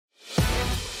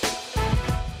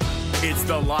It's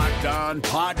the Locked On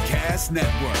Podcast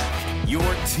Network, your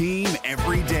team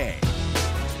every day.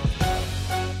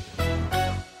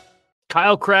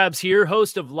 Kyle Krabs here,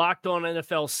 host of Locked On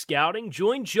NFL Scouting.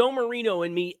 Join Joe Marino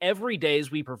and me every day as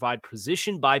we provide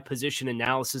position-by-position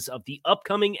analysis of the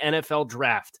upcoming NFL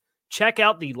Draft. Check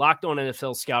out the Locked On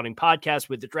NFL Scouting podcast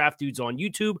with the Draft Dudes on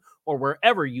YouTube or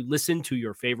wherever you listen to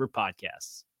your favorite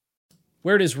podcasts.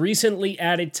 Where does recently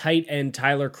added tight end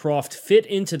Tyler Kroft fit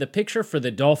into the picture for the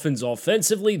Dolphins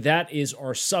offensively? That is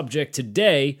our subject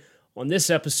today on this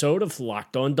episode of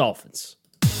Locked On Dolphins.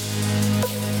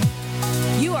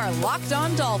 You are Locked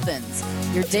On Dolphins,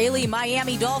 your daily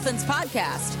Miami Dolphins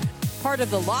podcast, part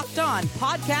of the Locked On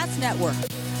Podcast Network,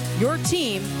 your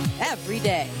team every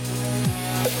day.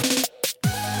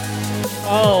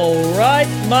 All right,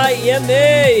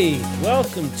 Miami.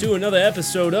 Welcome to another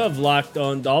episode of Locked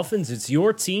On Dolphins. It's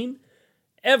your team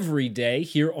every day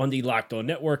here on the Locked On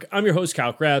Network. I'm your host,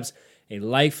 Kyle Krabs, a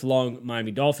lifelong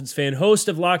Miami Dolphins fan, host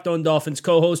of Locked On Dolphins,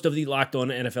 co-host of the Locked On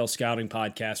NFL Scouting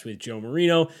podcast with Joe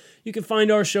Marino. You can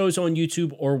find our shows on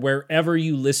YouTube or wherever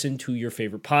you listen to your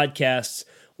favorite podcasts.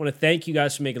 I want to thank you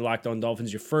guys for making Locked On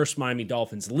Dolphins your first Miami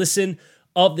Dolphins listen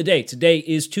of the day. Today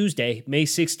is Tuesday, May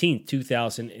 16th,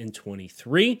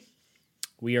 2023.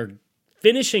 We are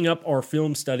finishing up our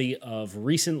film study of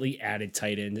recently added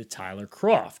tight end Tyler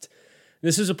Kroft.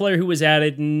 This is a player who was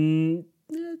added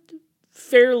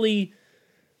fairly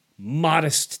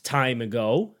modest time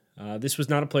ago. This was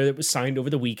not a player that was signed over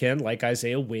the weekend like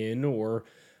Isaiah Wynn or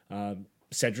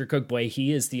Cedric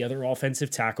Ogbuehi is the other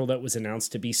offensive tackle that was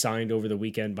announced to be signed over the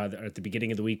weekend at the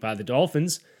beginning of the week by the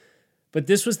Dolphins. But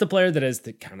this was the player that as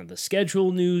the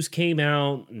schedule news came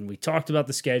out and we talked about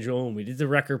the schedule and we did the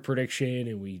record prediction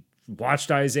and we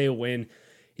watched Isaiah Wynn,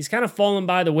 he's kind of fallen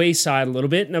by the wayside a little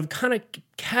bit, and I've kind of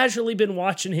casually been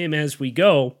watching him as we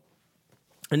go.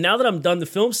 And now that I'm done the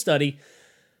film study,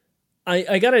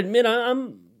 I got to admit,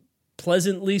 I'm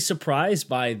pleasantly surprised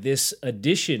by this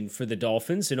addition for the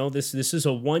Dolphins. You know, this is a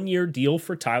 1-year deal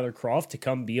for Tyler Kroft to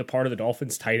come be a part of the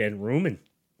Dolphins tight end room, and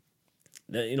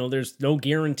there's no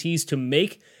guarantees to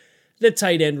make the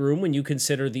tight end room when you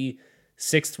consider the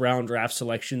 6th round draft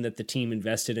selection that the team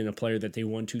invested in a player that they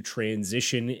want to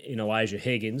transition in Elijah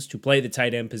Higgins to play the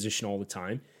tight end position all the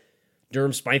time.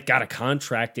 Durham Smythe got a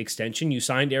contract extension. You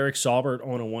signed Eric Saubert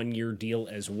on a 1-year deal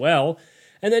as well.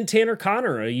 And then Tanner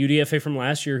Connor, a UDFA from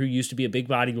last year who used to be a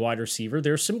big-bodied wide receiver.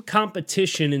 There's some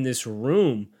competition in this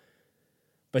room.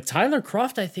 But Tyler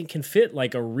Kroft, I think, can fit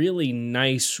like a really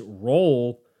nice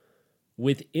role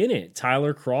within it.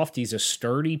 Tyler Kroft, he's a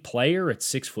sturdy player at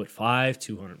 6'5",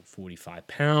 245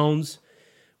 pounds.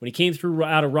 When he came through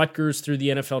out of Rutgers through the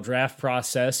NFL draft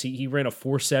process, he ran a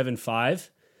 4.75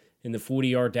 in the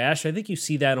 40-yard dash. I think you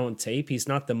see that on tape. He's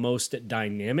not the most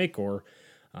dynamic or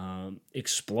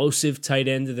explosive tight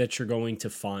end that you're going to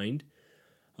find.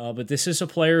 But this is a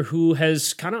player who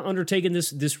has kind of undertaken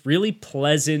this really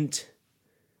pleasant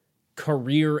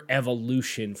career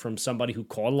evolution from somebody who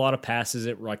caught a lot of passes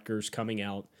at Rutgers coming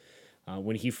out.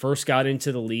 When he first got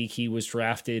into the league, he was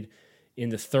drafted in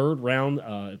the 3rd round,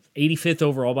 85th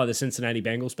overall by the Cincinnati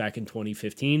Bengals back in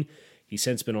 2015. He's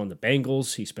since been on the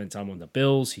Bengals. He spent time on the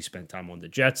Bills. He spent time on the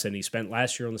Jets, and he spent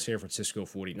last year on the San Francisco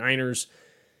 49ers.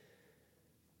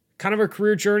 Kind of a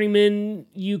career journeyman.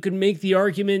 You can make the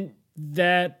argument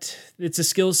that it's a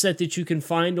skill set that you can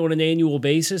find on an annual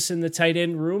basis in the tight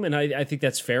end room, and I think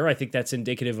that's fair. I think that's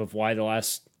indicative of why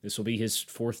this will be his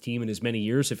 4th team in as many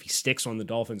years if he sticks on the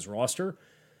Dolphins roster.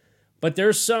 But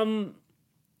there's some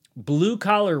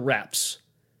blue-collar reps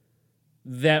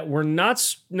that were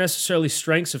not necessarily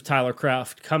strengths of Tyler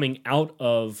Kroft coming out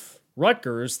of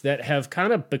Rutgers that have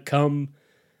kind of become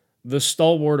the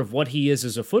stalwart of what he is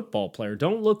as a football player.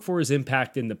 Don't look for his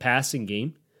impact in the passing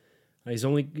game. He's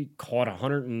only caught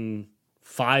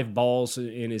 105 balls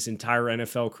in his entire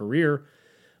NFL career,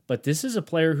 but this is a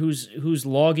player who's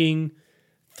logging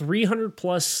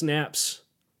 300-plus snaps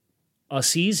a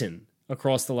season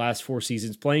across the last 4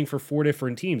 seasons, playing for 4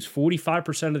 different teams.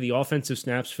 45% of the offensive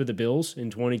snaps for the Bills in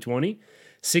 2020,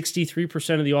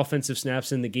 63% of the offensive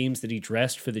snaps in the games that he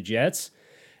dressed for the Jets,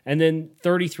 and then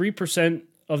 33%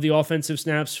 of the offensive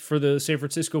snaps for the San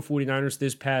Francisco 49ers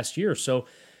this past year. So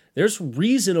there's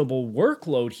reasonable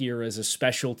workload here as a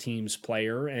special teams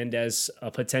player and as a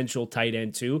potential tight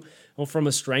end too. Well, from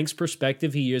a strengths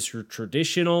perspective, he is your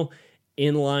traditional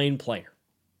inline player.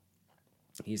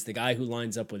 He's the guy who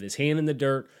lines up with his hand in the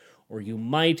dirt, or you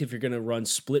might, if you're going to run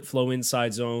split flow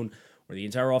inside zone, where the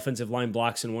entire offensive line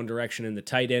blocks in one direction and the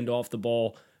tight end off the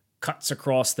ball cuts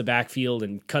across the backfield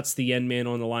and cuts the end man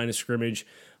on the line of scrimmage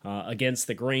against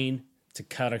the grain to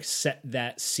kind of set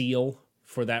that seal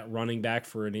for that running back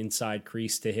for an inside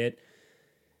crease to hit.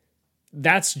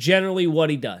 That's generally what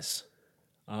he does.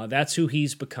 That's who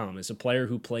he's become, is a player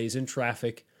who plays in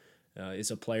traffic,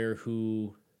 is a player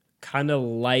who kind of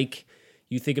like,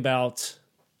 you think about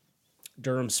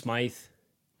Durham Smythe.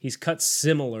 He's cut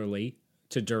similarly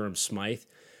to Durham Smythe.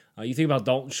 You think about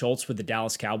Dalton Schultz with the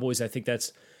Dallas Cowboys. I think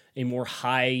that's a more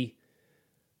higher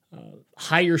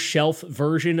shelf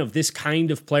version of this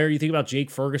kind of player. You think about Jake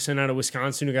Ferguson out of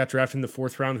Wisconsin, who got drafted in the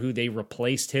 4th round, who they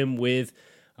replaced him with.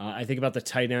 I think about the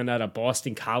tight end out of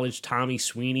Boston College, Tommy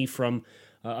Sweeney, from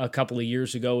a couple of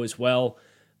years ago as well.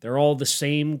 They're all the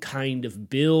same kind of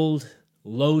build,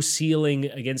 low ceiling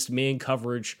against man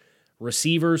coverage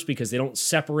receivers because they don't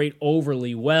separate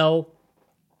overly well.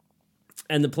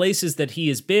 And the places that he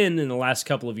has been in the last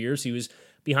couple of years, he was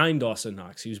behind Dawson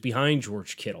Knox. He was behind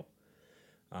George Kittle.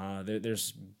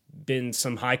 There's been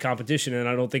some high competition, and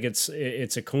I don't think it's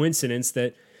a coincidence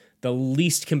that the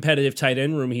least competitive tight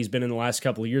end room he's been in the last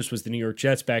couple of years was the New York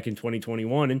Jets back in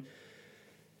 2021, and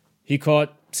he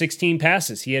caught 16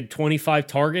 passes. He had 25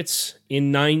 targets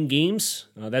in 9 games.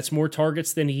 That's more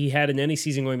targets than he had in any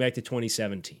season going back to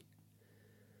 2017.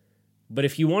 But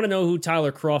if you want to know who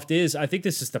Tyler Kroft is, I think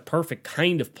this is the perfect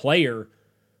kind of player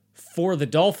for the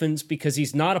Dolphins because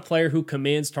he's not a player who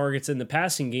commands targets in the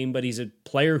passing game, but he's a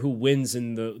player who wins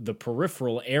in the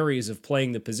peripheral areas of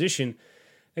playing the position.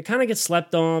 It kind of gets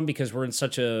slept on because we're in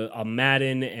such a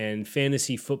Madden and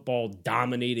fantasy football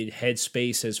dominated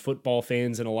headspace as football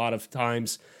fans, and a lot of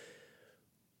times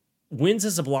wins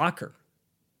as a blocker.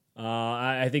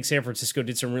 I think San Francisco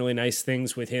did some really nice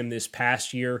things with him this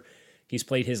past year. He's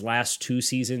played his last 2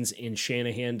 seasons in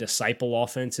Shanahan disciple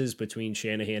offenses between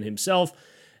Shanahan himself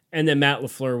and then Matt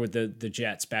LaFleur with the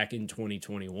Jets back in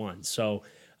 2021. So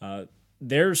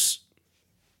there's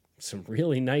some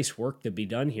really nice work to be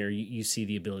done here. You see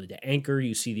the ability to anchor.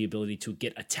 You see the ability to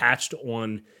get attached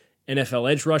on NFL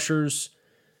edge rushers.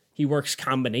 He works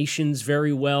combinations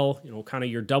very well, kind of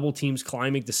your double teams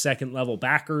climbing to second level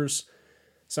backers.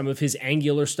 Some of his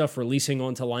angular stuff releasing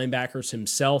onto linebackers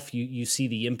himself. You see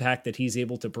the impact that he's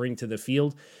able to bring to the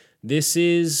field. This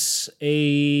is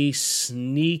a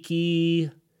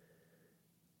sneaky,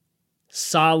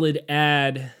 solid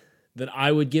ad that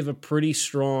I would give a pretty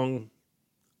strong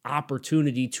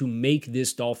opportunity to make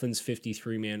this Dolphins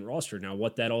 53-man roster. Now,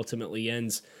 what that ultimately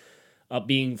ends up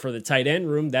being for the tight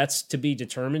end room, that's to be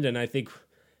determined, and I think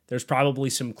there's probably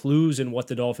some clues in what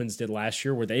the Dolphins did last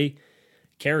year where they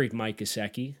carried Mike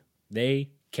Gesicki,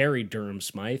 they carried Durham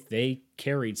Smythe, they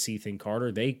carried Cethan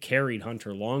Carter, they carried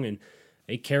Hunter Long, and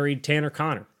they carried Tanner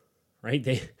Connor, right?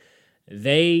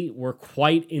 They were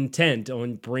quite intent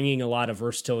on bringing a lot of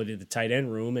versatility to the tight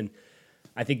end room, and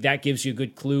I think that gives you a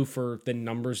good clue for the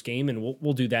numbers game, and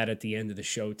we'll do that at the end of the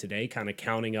show today, kind of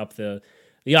counting up the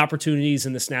opportunities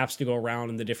and the snaps to go around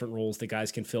and the different roles that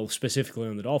guys can fill specifically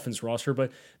on the Dolphins roster.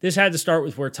 But this had to start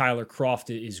with where Tyler Kroft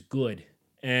is good,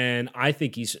 and I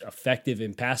think he's effective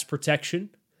in pass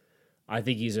protection. I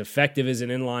think he's effective as an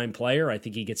inline player. I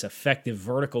think he gets effective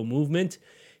vertical movement.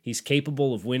 He's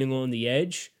capable of winning on the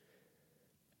edge.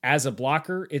 As a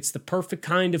blocker, it's the perfect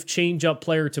kind of change-up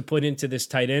player to put into this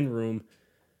tight end room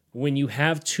when you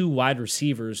have 2 wide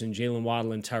receivers in Jalen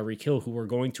Waddle and Tyreek Hill who are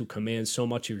going to command so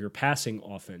much of your passing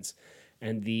offense.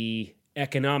 And the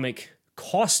economic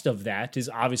cost of that is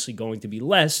obviously going to be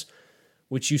less,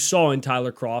 which you saw in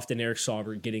Tyler Kroft and Eric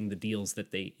Saubert getting the deals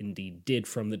that they indeed did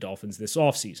from the Dolphins this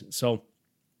offseason. So I'm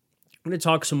going to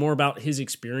talk some more about his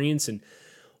experience and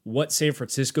what San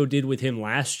Francisco did with him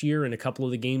last year in a couple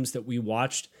of the games that we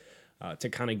watched to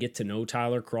kind of get to know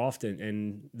Tyler Kroft,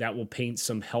 and that will paint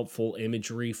some helpful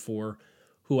imagery for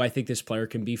who I think this player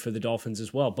can be for the Dolphins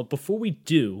as well. But before we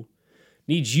do,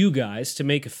 need you guys to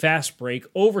make a fast break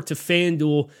over to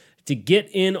FanDuel to get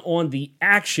in on the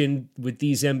action with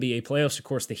these NBA playoffs. Of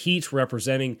course, the Heat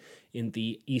representing in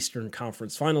the Eastern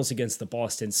Conference Finals against the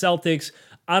Boston Celtics.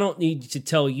 I don't need to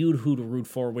tell you who to root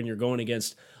for when you're going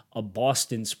against a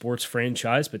Boston sports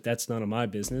franchise, but that's none of my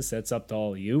business. That's up to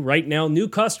all of you. Right now, new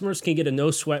customers can get a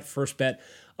no-sweat first bet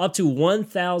up to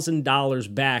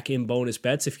 $1,000 back in bonus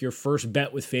bets if your first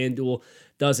bet with FanDuel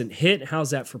doesn't hit.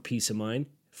 How's that for peace of mind?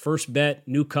 First bet,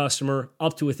 new customer,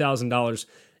 up to $1,000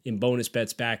 in bonus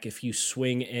bets back if you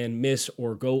swing and miss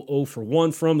or go 0 for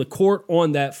 1 from the court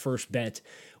on that first bet.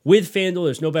 With FanDuel,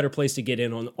 there's no better place to get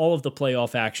in on all of the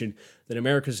playoff action than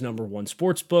America's #1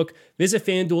 sports book. Visit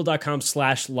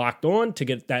FanDuel.com/lockedon to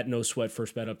get that no-sweat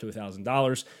first bet up to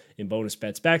 $1,000 in bonus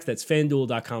bets back. That's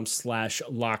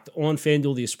FanDuel.com/lockedon.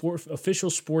 FanDuel, the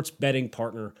official sports betting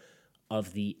partner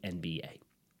of the NBA.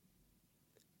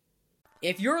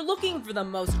 If you're looking for the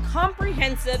most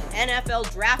comprehensive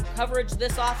NFL draft coverage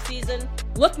this offseason,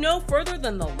 look no further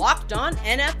than the Locked On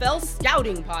NFL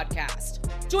Scouting Podcast.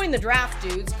 Join the draft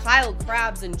dudes, Kyle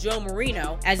Krabs and Joe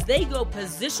Marino, as they go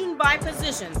position by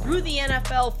position through the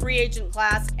NFL free agent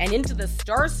class and into the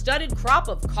star-studded crop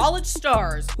of college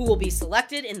stars who will be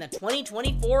selected in the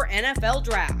 2024 NFL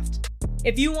Draft.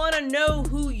 If you want to know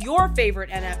who your favorite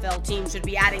NFL team should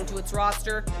be adding to its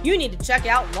roster, you need to check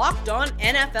out Locked On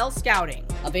NFL Scouting,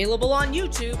 available on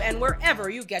YouTube and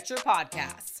wherever you get your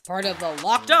podcasts. Part of the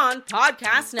Locked On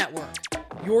Podcast Network,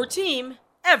 your team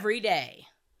every day.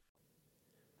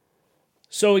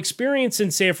 So experience in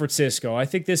San Francisco. I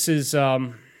think this is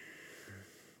a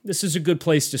good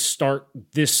place to start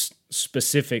this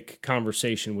specific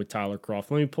conversation with Tyler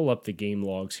Kroft. Let me pull up the game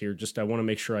logs here. I want to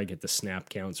make sure I get the snap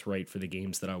counts right for the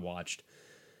games that I watched.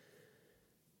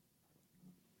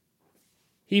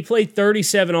 He played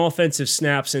 37 offensive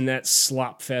snaps in that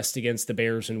slop fest against the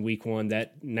Bears in week 1,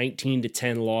 that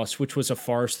 19-10 loss, which was a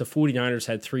farce. The 49ers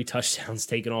had 3 touchdowns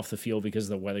taken off the field because of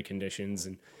the weather conditions,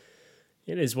 and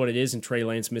it is what it is, and Trey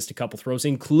Lance missed a couple throws,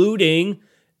 including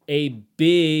a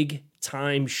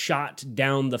big-time shot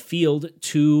down the field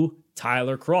to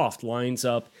Tyler Kroft. Lines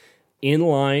up in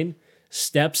line,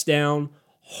 steps down,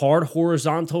 hard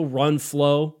horizontal run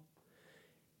flow.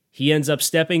 He ends up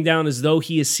stepping down as though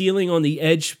he is sealing on the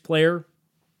edge player,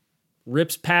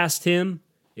 rips past him.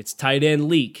 It's tight end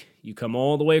leak. You come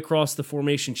all the way across the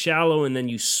formation shallow, and then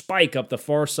you spike up the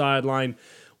far sideline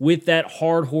with that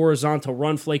hard horizontal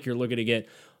run flake. You're looking to get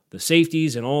the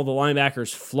safeties and all the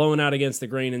linebackers flowing out against the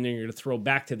grain, and then you're going to throw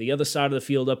back to the other side of the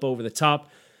field up over the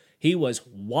top. He was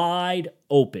wide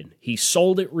open. He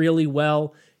sold it really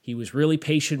well. He was really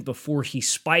patient before he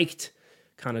spiked.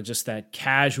 Kind of just that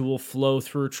casual flow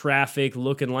through traffic,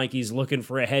 looking like he's looking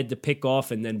for a head to pick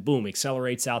off, and then boom,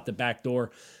 accelerates out the back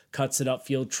door, cuts it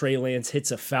upfield. Trey Lance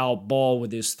hits a foul ball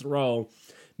with his throw,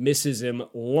 misses him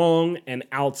long and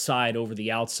outside over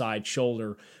the outside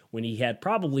shoulder when he had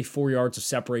probably 4 yards of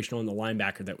separation on the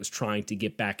linebacker that was trying to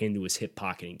get back into his hip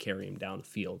pocket and carry him down the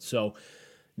field. So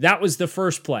that was the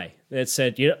first play that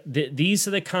said, these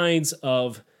are the kinds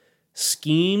of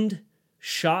schemed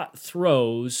shot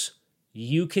throws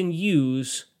you can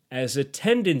use as a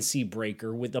tendency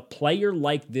breaker with a player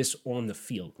like this on the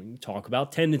field. When you talk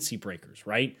about tendency breakers,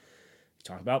 right? You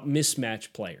talk about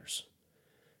mismatch players.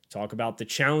 Talk about the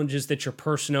challenges that your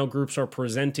personnel groups are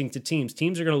presenting to teams.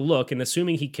 Teams are going to look, and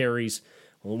assuming he carries,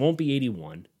 well, it won't be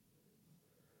 81.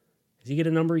 Does he get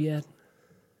a number yet?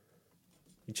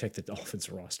 You check the Dolphins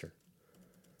roster.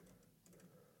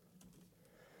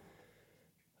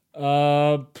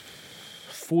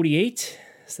 48?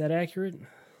 Is that accurate?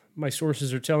 My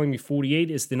sources are telling me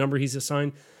 48 is the number he's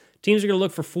assigned. Teams are going to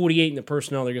look for 48 in the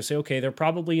personnel. They're going to say, okay, they're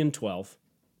probably in 12.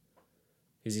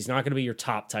 Because he's not going to be your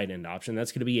top tight end option.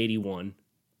 That's going to be 81,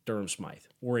 Durham Smythe,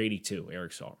 or 82,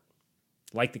 Eric Sauer.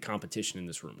 Like the competition in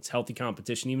this room. It's healthy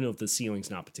competition, even if the ceiling's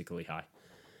not particularly high.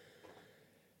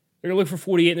 They're going to look for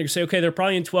 48, and they're going to say, okay, they're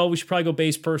probably in 12. We should probably go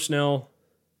base personnel,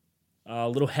 a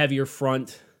little heavier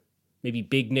front, maybe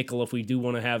big nickel if we do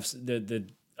want to have the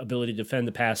ability to defend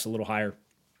the pass a little higher.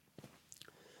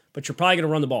 But you're probably going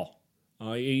to run the ball.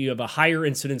 You have a higher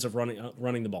incidence of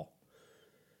running the ball.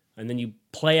 And then you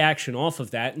play action off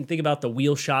of that. And think about the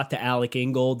wheel shot to Alec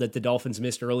Ingold that the Dolphins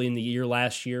missed early in the year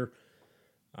last year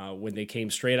when they came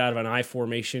straight out of an I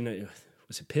formation.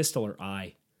 Was it pistol or I?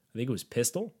 I think it was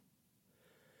pistol.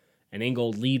 And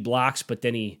Ingold lead blocks, but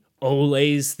then he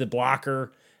olays the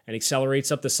blocker and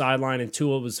accelerates up the sideline. And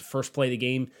Tua was the first play of the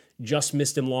game. Just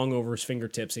missed him long over his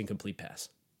fingertips, incomplete pass.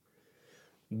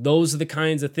 Those are the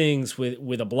kinds of things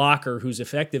with a blocker who's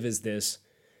effective as this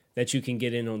that you can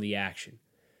get in on the action.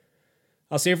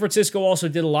 San Francisco also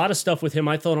did a lot of stuff with him,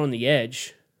 I thought, on the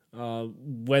edge,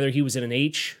 whether he was in an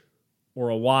H or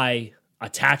a Y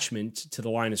attachment to the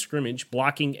line of scrimmage,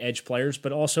 blocking edge players,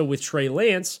 but also with Trey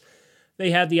Lance,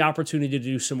 they had the opportunity to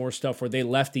do some more stuff where they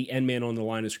left the end man on the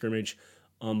line of scrimmage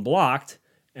unblocked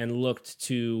and looked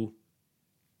to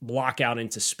block out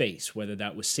into space, whether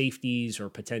that was safeties or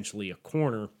potentially a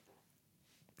corner,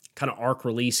 kind of arc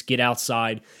release, get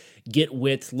outside, get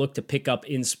width, look to pick up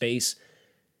in space.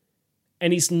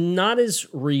 And he's not as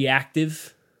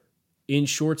reactive in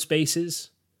short spaces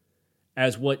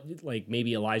as what like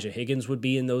maybe Elijah Higgins would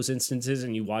be in those instances.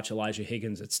 And you watch Elijah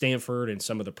Higgins at Stanford and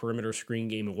some of the perimeter screen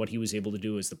game and what he was able to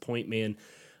do as the point man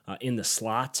in the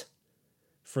slot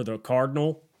for the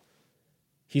Cardinal.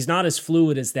 He's not as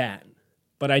fluid as that.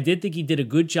 But I did think he did a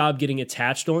good job getting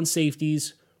attached on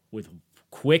safeties with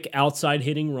quick outside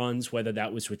hitting runs, whether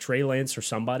that was with Trey Lance or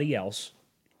somebody else.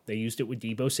 They used it with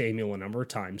Deebo Samuel a number of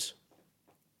times.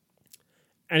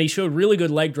 And he showed really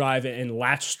good leg drive and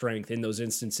latch strength in those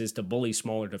instances to bully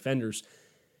smaller defenders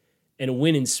and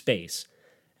win in space.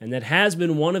 And that has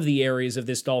been one of the areas of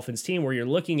this Dolphins team where you're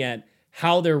looking at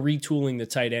how they're retooling the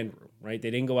tight end room, right?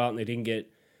 They didn't go out and they didn't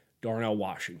get Darnell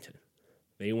Washington.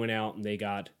 They went out and they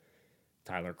got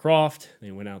Tyler Kroft.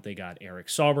 They went out, they got Eric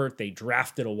Saubert. They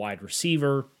drafted a wide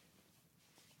receiver.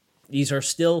 These are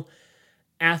still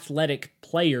athletic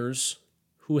players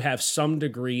who have some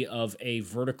degree of a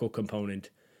vertical component,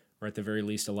 or at the very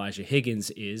least Elijah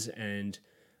Higgins is, and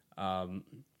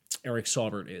Eric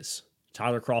Saubert is.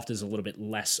 Tyler Kroft is a little bit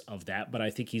less of that, but I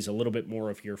think he's a little bit more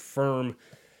of your firm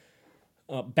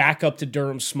backup to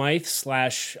Durham Smythe / I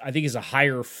think he's a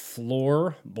higher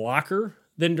floor blocker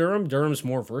than Durham. Durham's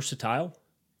more versatile,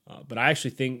 but I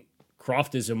actually think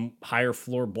Kroft is a higher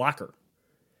floor blocker.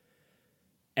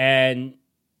 And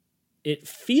it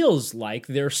feels like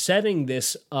they're setting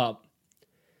this up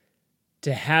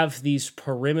to have these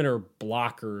perimeter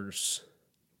blockers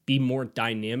be more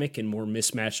dynamic and more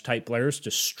mismatch type players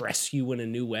to stress you in a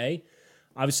new way.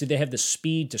 Obviously, they have the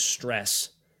speed to stress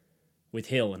with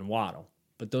Hill and Waddle,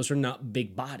 but those are not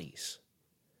big bodies,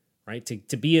 right?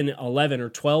 To be an 11 or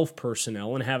 12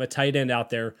 personnel and have a tight end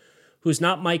out there who's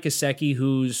not Mike Gesicki,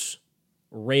 who's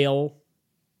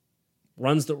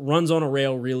runs on a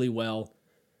rail really well,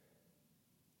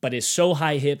 but is so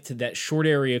high-hipped that short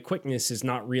area quickness is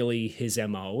not really his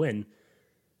MO, and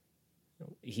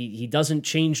he doesn't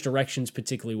change directions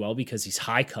particularly well because he's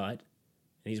high cut, and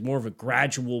he's more of a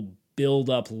gradual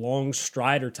build-up, long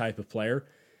strider type of player.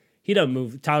 He doesn't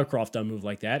move. Tyler Kroft doesn't move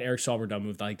like that. Eric Saubert doesn't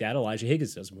move like that. Elijah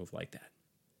Higgins doesn't move like that.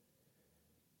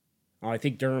 I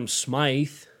think Durham Smythe,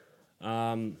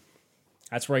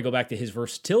 that's where I go back to his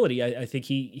versatility. I think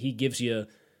he gives you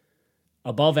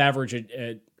above average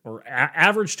or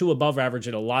average to above average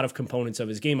at a lot of components of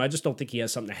his game. I just don't think he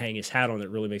has something to hang his hat on that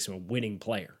really makes him a winning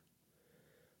player.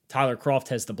 Tyler Kroft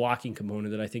has the blocking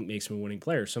component that I think makes him a winning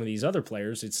player. Some of these other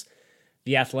players, it's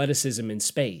the athleticism in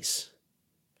space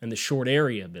and the short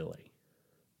area ability.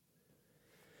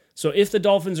 So if the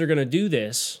Dolphins are going to do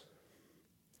this,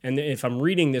 and if I'm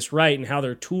reading this right and how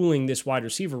they're tooling this wide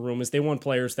receiver room, is they want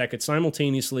players that could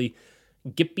simultaneously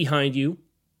get behind you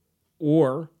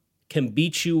or can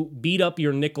beat up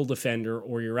your nickel defender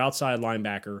or your outside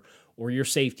linebacker or your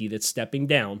safety that's stepping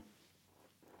down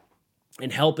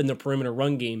and help in the perimeter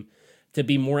run game to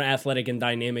be more athletic and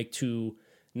dynamic to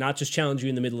not just challenge you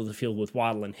in the middle of the field with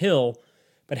Waddle and Hill,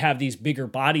 but have these bigger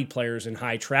bodied players in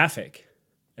high traffic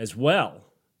as well,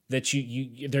 that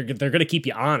they're going to keep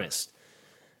you honest.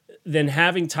 Then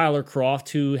having Tyler Kroft,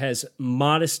 who has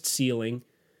modest ceiling,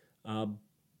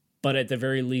 but at the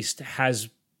very least has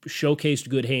showcased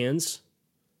good hands,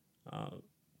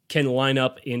 can line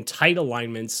up in tight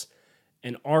alignments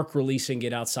and arc release and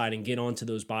get outside and get onto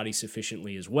those bodies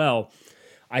sufficiently as well,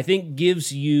 I think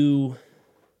gives you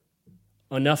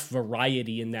enough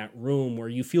variety in that room where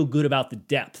you feel good about the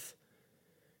depth.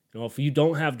 If you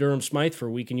don't have Durham Smythe for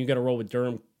a week and you got to roll with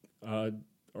Durham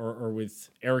or with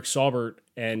Eric Saubert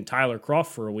and Tyler Kroft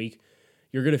for a week,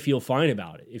 you're going to feel fine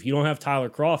about it. If you don't have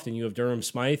Tyler Kroft and you have Durham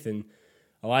Smythe and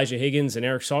Elijah Higgins and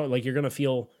Eric Saubert, you're going to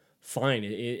feel fine.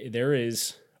 There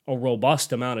is a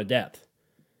robust amount of depth.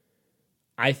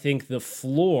 I think the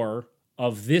floor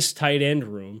of this tight end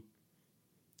room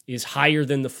is higher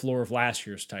than the floor of last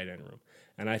year's tight end room.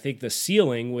 And I think the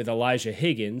ceiling with Elijah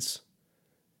Higgins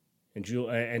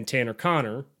and Tanner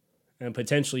Connor and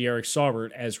potentially Eric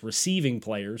Saubert as receiving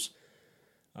players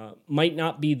might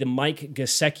not be the Mike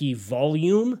Gesicki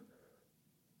volume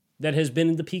that has been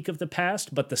in the peak of the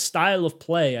past, but the style of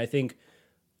play, I think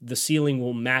the ceiling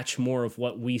will match more of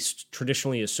what we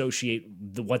traditionally associate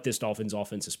what this Dolphins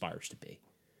offense aspires to be.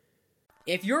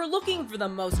 If you're looking for the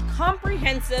most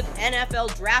comprehensive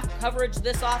NFL draft coverage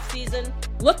this offseason,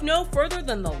 look no further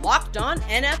than the Locked On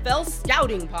NFL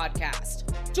Scouting Podcast.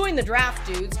 Join the draft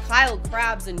dudes, Kyle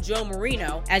Krabs and Joe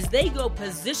Marino, as they go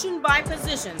position by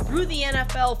position through the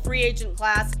NFL free agent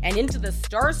class and into the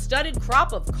star-studded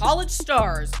crop of college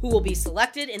stars who will be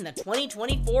selected in the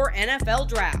 2024 NFL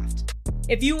Draft.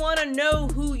 If you want to know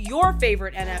who your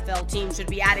favorite NFL team should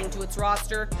be adding to its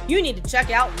roster, you need to check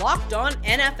out Locked On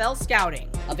NFL Scouting,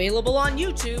 available on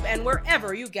YouTube and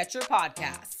wherever you get your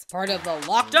podcasts. Part of the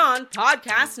Locked On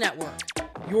Podcast Network,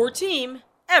 your team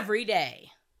every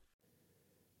day.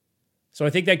 So I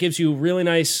think that gives you a really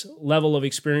nice level of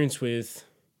experience with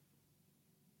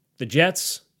the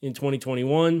Jets in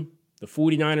 2021, the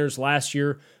 49ers last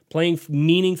year, playing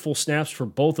meaningful snaps for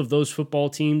both of those football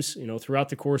teams. Throughout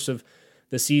the course of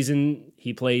the season,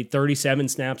 he played 37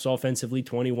 snaps offensively,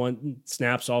 21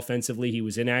 snaps offensively. He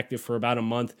was inactive for about a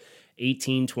month.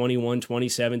 18, 21,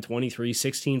 27, 23,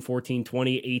 16, 14,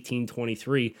 20, 18,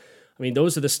 23. I mean,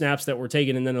 those are the snaps that were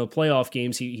taken. And then in the playoff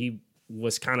games, he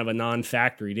was kind of a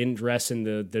non-factor. He didn't dress in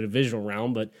the divisional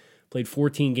round, but played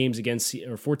 14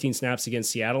 snaps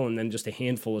against Seattle, and then just a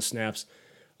handful of snaps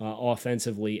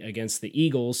offensively against the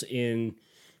Eagles in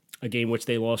a game which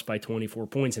they lost by 24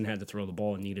 points and had to throw the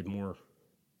ball and needed more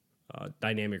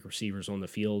dynamic receivers on the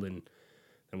field, and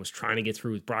was trying to get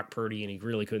through with Brock Purdy, and he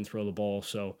really couldn't throw the ball.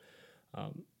 So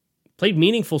played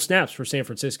meaningful snaps for San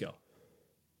Francisco.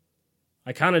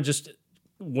 I kind of just,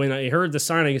 when I heard the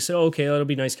signing, I said, okay, that'll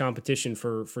be nice competition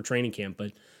for training camp,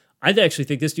 but I actually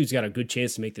think this dude's got a good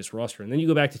chance to make this roster. And then you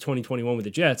go back to 2021 with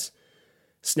the Jets,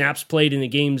 snaps played in the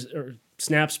games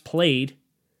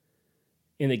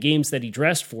that he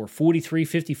dressed for, 43,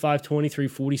 55, 23,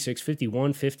 46,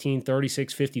 51, 15,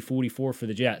 36, 50, 44 for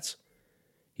the Jets.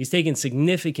 He's taken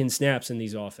significant snaps in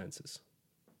these offenses.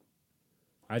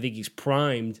 I think he's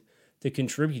primed to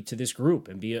contribute to this group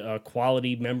and be a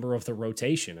quality member of the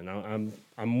rotation. And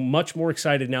I'm much more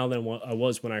excited now than I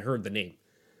was when I heard the name,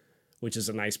 which is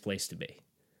a nice place to be.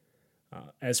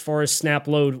 As far as snap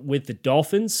load with the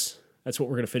Dolphins, that's what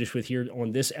we're going to finish with here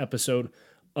on this episode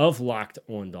of Locked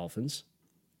On Dolphins.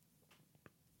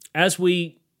 As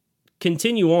we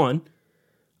continue on,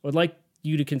 I would like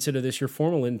you to consider this your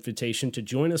formal invitation to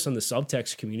join us on the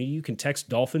subtext community. You can text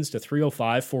Dolphins to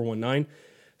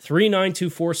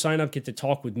 305-419-3924. Sign up, get to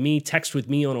talk with me, text with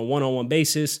me on a one-on-one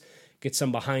basis, get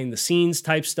some behind-the-scenes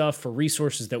type stuff for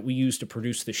resources that we use to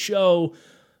produce the show.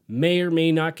 May or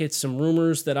may not get some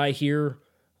rumors that I hear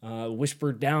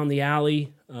whispered down the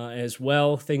alley as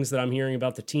well, things that I'm hearing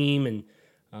about the team and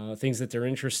things that they're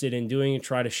interested in doing, and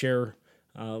try to share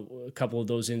a couple of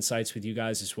those insights with you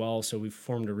guys as well. So we've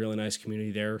formed a really nice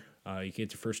community there. You get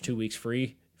the first 2 weeks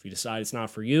free. If you decide it's not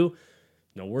for you,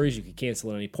 no worries. You can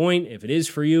cancel at any point. If it is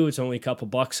for you, it's only a couple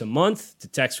bucks a month to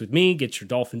text with me. Get your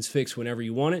Dolphins fix whenever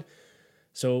you want it.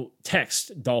 So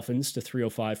text Dolphins to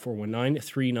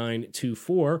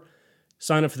 305-419-3924.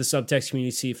 Sign up for the subtext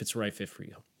community, see if it's the right fit for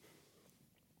you.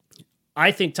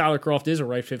 I think Tyler Kroft is a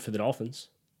right fit for the Dolphins.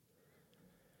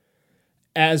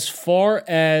 As far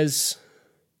as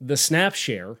the snap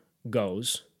share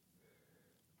goes,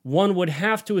 one would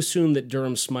have to assume that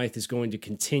Durham Smythe is going to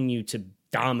continue to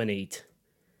dominate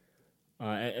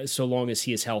so long as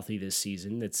he is healthy this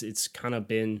season. It's kind of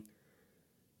been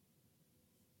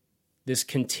this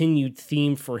continued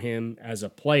theme for him as a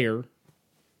player.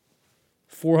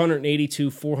 482,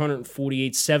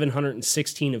 448,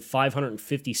 716, and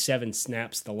 557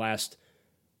 snaps the last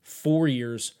 4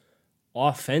 years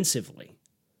offensively,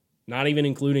 not even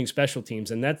including special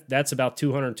teams, and that's about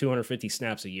 200, 250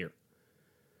 snaps a year.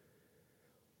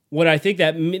 What I think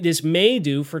that this may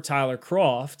do for Tyler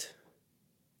Kroft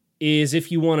is,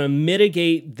 if you want to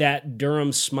mitigate that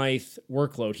Durham Smythe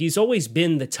workload, he's always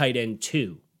been the tight end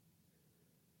 2.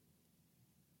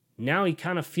 Now he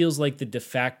kind of feels like the de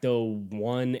facto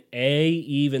 1A,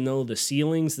 even though the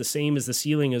ceiling's the same as the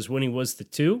ceiling as when he was the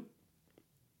 2.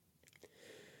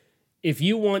 If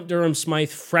you want Durham Smythe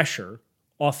fresher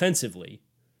offensively,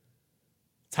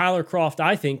 Tyler Kroft,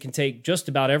 I think, can take just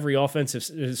about every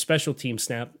offensive special team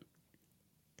snap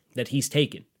that he's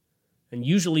taken. And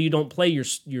usually you don't play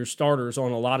your starters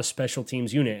on a lot of special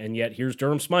teams unit, and yet here's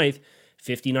Durham Smythe,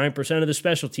 59% of the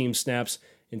special team snaps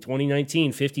in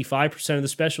 2019, 55% of the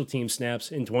special team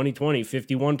snaps in 2020,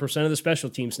 51% of the special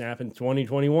team snap in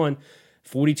 2021,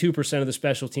 42% of the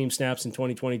special team snaps in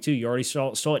 2022. You already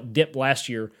saw it dip last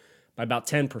year by about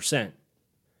 10%.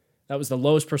 That was the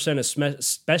lowest percent of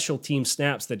special team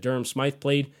snaps that Durham Smythe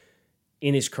played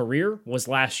in his career was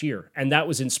last year. And that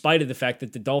was in spite of the fact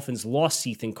that the Dolphins lost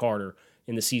Ethan Carter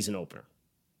in the season opener.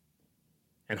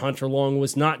 And Hunter Long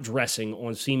was not dressing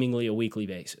on seemingly a weekly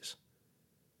basis.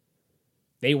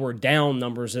 They were down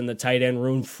numbers in the tight end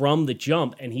room from the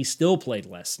jump, and he still played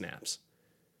less snaps.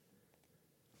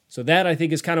 So that, I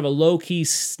think, is kind of a low-key,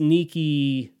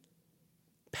 sneaky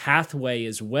pathway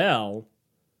as well.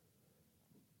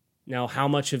 Now, how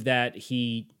much of that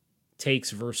he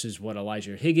takes versus what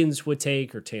Elijah Higgins would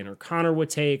take or Tanner Connor would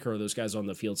take, or those guys on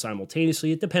the field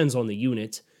simultaneously, it depends on the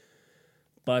unit.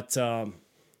 But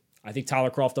I think Tyler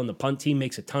Kroft on the punt team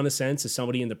makes a ton of sense as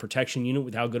somebody in the protection unit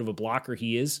with how good of a blocker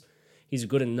he is. He's a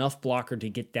good enough blocker to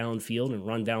get downfield and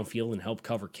run downfield and help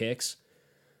cover kicks.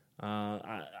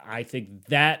 I think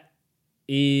that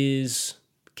is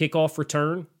kickoff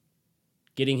return,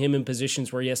 getting him in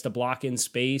positions where he has to block in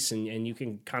space, and you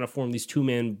can kind of form these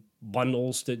two-man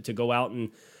bundles to go out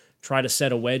and try to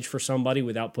set a wedge for somebody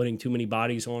without putting too many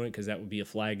bodies on it, because that would be a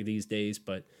flag these days.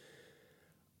 But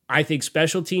I think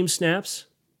special team snaps,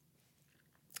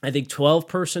 I think 12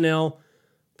 personnel,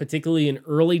 particularly in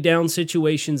early down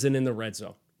situations and in the red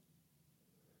zone.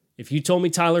 If you told me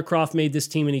Tyler Kroft made this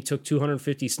team and he took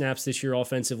 250 snaps this year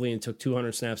offensively and took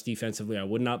 200 snaps defensively, I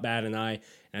would not bat an eye,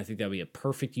 and I think that would be a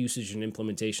perfect usage and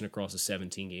implementation across a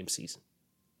 17-game season.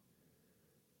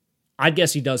 I'd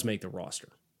guess he does make the roster.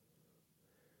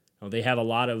 They have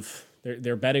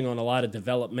they're betting on a lot of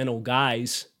developmental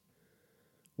guys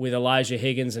with Elijah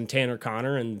Higgins and Tanner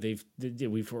Connor, and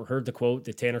we've heard the quote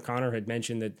that Tanner Connor had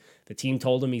mentioned that the team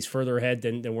told him he's further ahead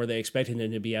than where they expected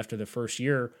him to be after the first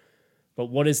year. But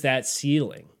what is that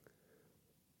ceiling?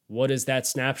 What does that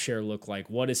snap share look like?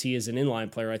 What is he as an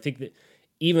inline player? I think that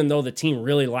even though the team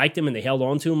really liked him and they held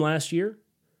on to him last year,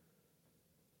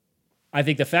 I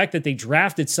think the fact that they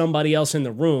drafted somebody else in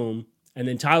the room and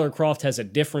then Tyler Kroft has a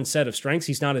different set of strengths.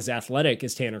 He's not as athletic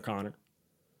as Tanner Connor.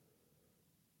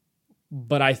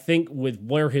 But I think with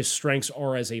where his strengths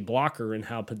are as a blocker and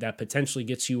how that potentially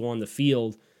gets you on the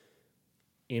field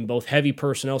in both heavy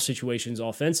personnel situations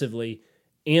offensively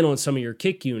and on some of your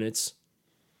kick units,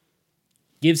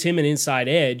 gives him an inside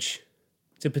edge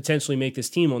to potentially make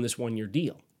this team on this one-year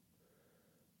deal.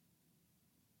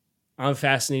 I'm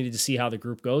fascinated to see how the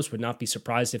group goes. Would not be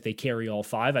surprised if they carry all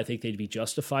five. I think they'd be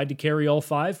justified to carry all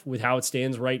five with how it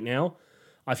stands right now.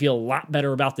 I feel a lot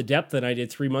better about the depth than I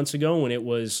did 3 months ago when it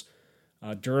was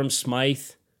Durham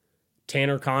Smythe,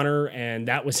 Tanner Connor, and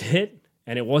that was it.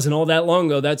 And it wasn't all that long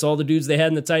ago. That's all the dudes they had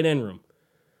in the tight end room.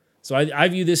 So I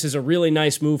view this as a really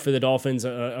nice move for the Dolphins,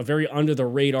 a very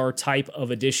under-the-radar type of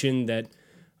addition that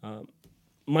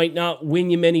might not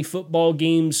win you many football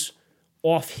games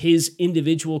off his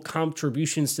individual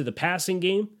contributions to the passing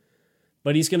game,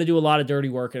 but he's going to do a lot of dirty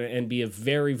work and be a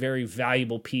very, very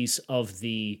valuable piece of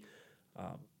the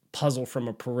puzzle from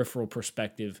a peripheral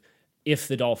perspective if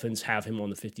the Dolphins have him on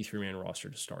the 53-man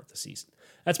roster to start the season.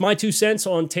 That's my 2 cents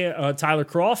on Tyler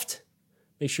Kroft.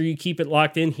 Make sure you keep it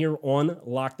locked in here on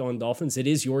Locked On Dolphins. It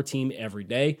is your team every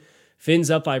day. Fins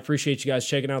up. I appreciate you guys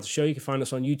checking out the show. You can find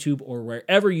us on YouTube or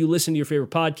wherever you listen to your favorite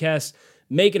podcasts.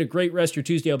 Make it a great rest of your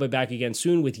Tuesday. I'll be back again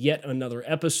soon with yet another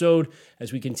episode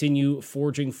as we continue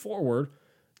forging forward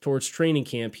towards training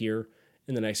camp here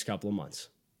in the next couple of months.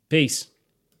 Peace.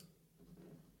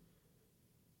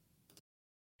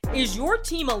 Is your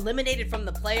team eliminated from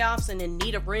the playoffs and in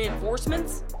need of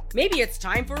reinforcements? Maybe it's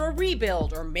time for a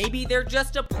rebuild, or maybe they're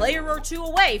just a player or two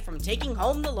away from taking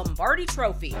home the Lombardi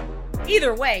Trophy.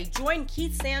 Either way, join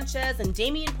Keith Sanchez and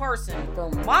Damian Parson for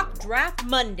Mock Draft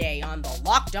Monday on the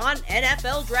Locked On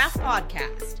NFL Draft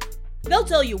Podcast. They'll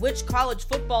tell you which college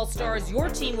football stars your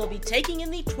team will be taking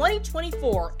in the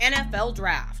 2024 NFL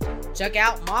Draft. Check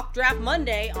out Mock Draft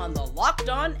Monday on the Locked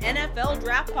On NFL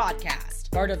Draft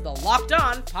Podcast, part of the Locked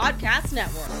On Podcast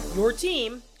Network, your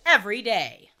team every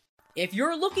day. If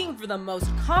you're looking for the most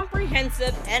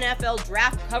comprehensive NFL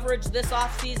draft coverage this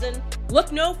offseason,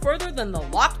 look no further than the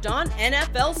Locked On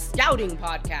NFL Scouting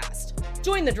Podcast.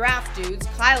 Join the draft dudes,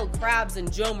 Kyle Krabs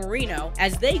and Joe Marino,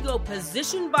 as they go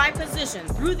position by position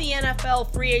through the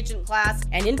NFL free agent class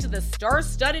and into the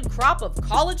star-studded crop of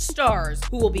college stars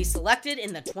who will be selected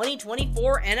in the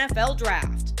 2024 NFL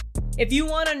Draft. If you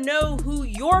want to know who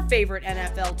your favorite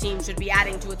NFL team should be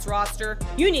adding to its roster,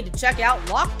 you need to check out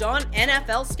Locked On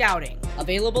NFL Scouting,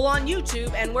 available on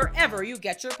YouTube and wherever you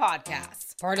get your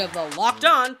podcasts. Part of the Locked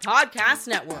On Podcast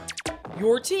Network,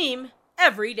 your team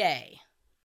every day.